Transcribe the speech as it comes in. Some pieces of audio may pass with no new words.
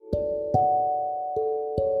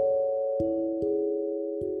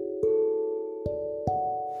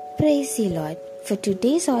Praise the Lord. For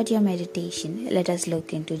today's audio meditation, let us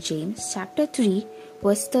look into James chapter 3,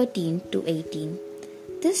 verse 13 to 18.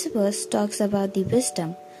 This verse talks about the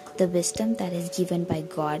wisdom that is given by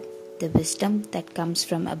God, the wisdom that comes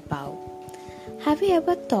from above. Have you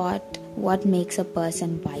ever thought what makes a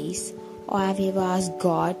person wise? Or have you ever asked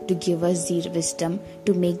God to give us the wisdom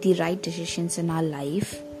to make the right decisions in our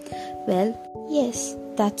life? Well, yes,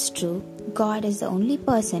 that's true. God is the only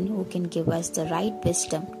person who can give us the right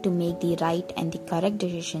wisdom to make the right and the correct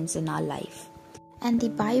decisions in our life. And the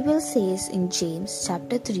Bible says in James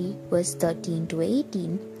chapter 3 verse 13 to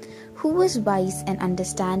 18, "Who is wise and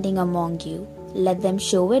understanding among you? Let them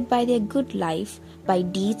show it by their good life, by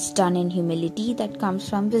deeds done in humility that comes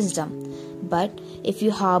from wisdom. But if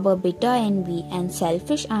you harbor bitter envy and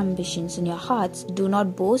selfish ambitions in your hearts, do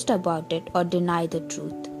not boast about it or deny the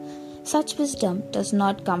truth. Such wisdom does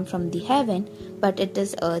not come from the heaven, but it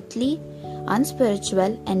is earthly,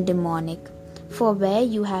 unspiritual, and demonic. For where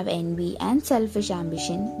you have envy and selfish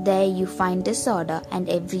ambition, there you find disorder and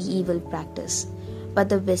every evil practice. But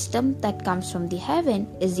the wisdom that comes from the heaven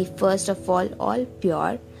is the first of all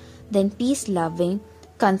pure, then peace-loving,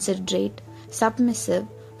 considerate, submissive,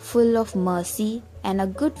 full of mercy and a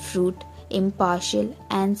good fruit, impartial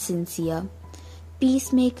and sincere.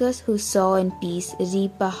 Peacemakers who sow in peace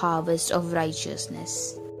reap a harvest of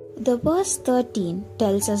righteousness." The verse 13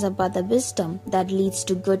 tells us about the wisdom that leads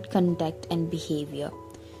to good conduct and behavior.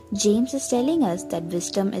 James is telling us that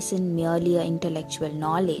wisdom isn't merely an intellectual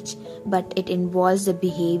knowledge, but it involves the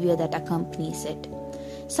behavior that accompanies it.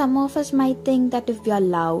 Some of us might think that if we are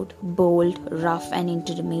loud, bold, rough and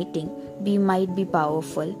intimidating, we might be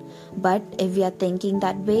powerful. But if we are thinking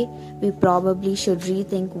that way, we probably should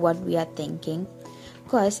rethink what we are thinking.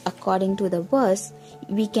 Because according to the verse,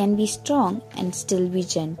 we can be strong and still be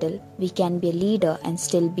gentle. We can be a leader and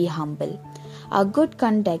still be humble. Our good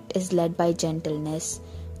conduct is led by gentleness.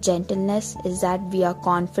 Gentleness is that we are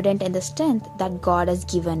confident in the strength that God has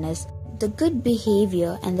given us. The good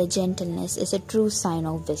behavior and the gentleness is a true sign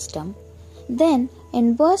of wisdom. Then,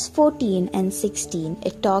 in verse 14 and 16,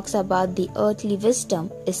 it talks about the earthly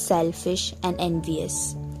wisdom is selfish and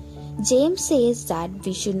envious. James says that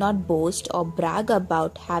we should not boast or brag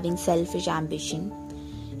about having selfish ambition.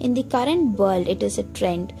 In the current world, it is a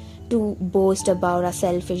trend to boast about our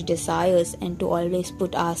selfish desires and to always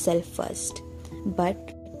put ourselves first.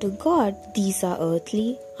 But to God, these are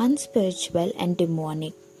earthly, unspiritual and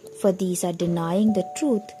demonic, for these are denying the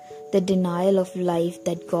truth, the denial of life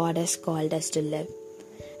that God has called us to live.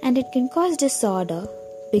 And it can cause disorder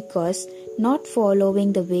because not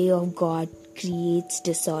following the way of God creates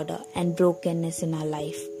disorder and brokenness in our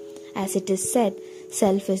life. As it is said,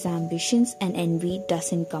 selfish ambitions and envy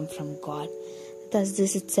doesn't come from God. Thus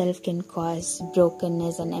this itself can cause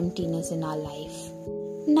brokenness and emptiness in our life.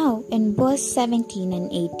 Now in verse 17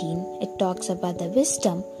 and 18, it talks about the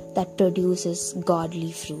wisdom that produces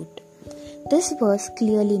godly fruit. This verse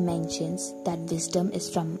clearly mentions that wisdom is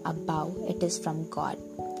from above, it is from God.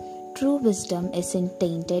 True wisdom isn't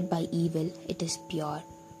tainted by evil, it is pure.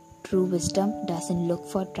 True wisdom doesn't look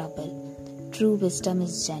for trouble. True wisdom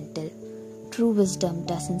is gentle. True wisdom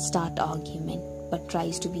doesn't start argument, but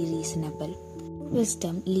tries to be reasonable.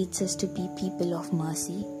 Wisdom leads us to be people of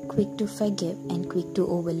mercy, quick to forgive and quick to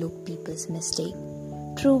overlook people's mistake.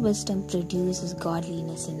 True wisdom produces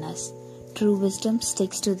godliness in us. True wisdom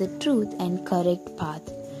sticks to the truth and correct path.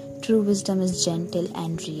 True wisdom is gentle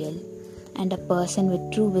and real. And a person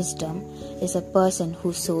with true wisdom is a person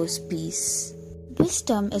who sows peace.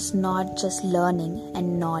 Wisdom is not just learning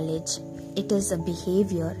and knowledge. It is a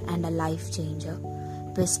behavior and a life changer.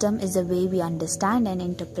 Wisdom is the way we understand and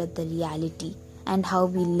interpret the reality and how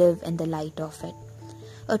we live in the light of it.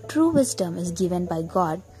 A true wisdom is given by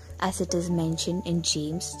God, as it is mentioned in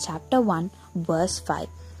James chapter 1 verse 5.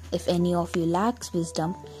 If any of you lacks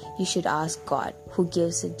wisdom, you should ask God, who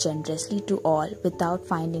gives it generously to all without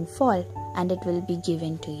finding fault, and it will be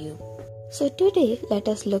given to you. So today, let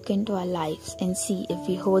us look into our lives and see if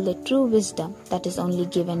we hold the true wisdom that is only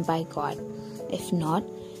given by God. If not,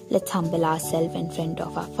 let's humble ourselves in front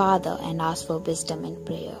of our Father and ask for wisdom in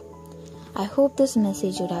prayer. I hope this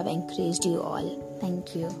message would have encouraged you all.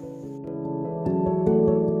 Thank you.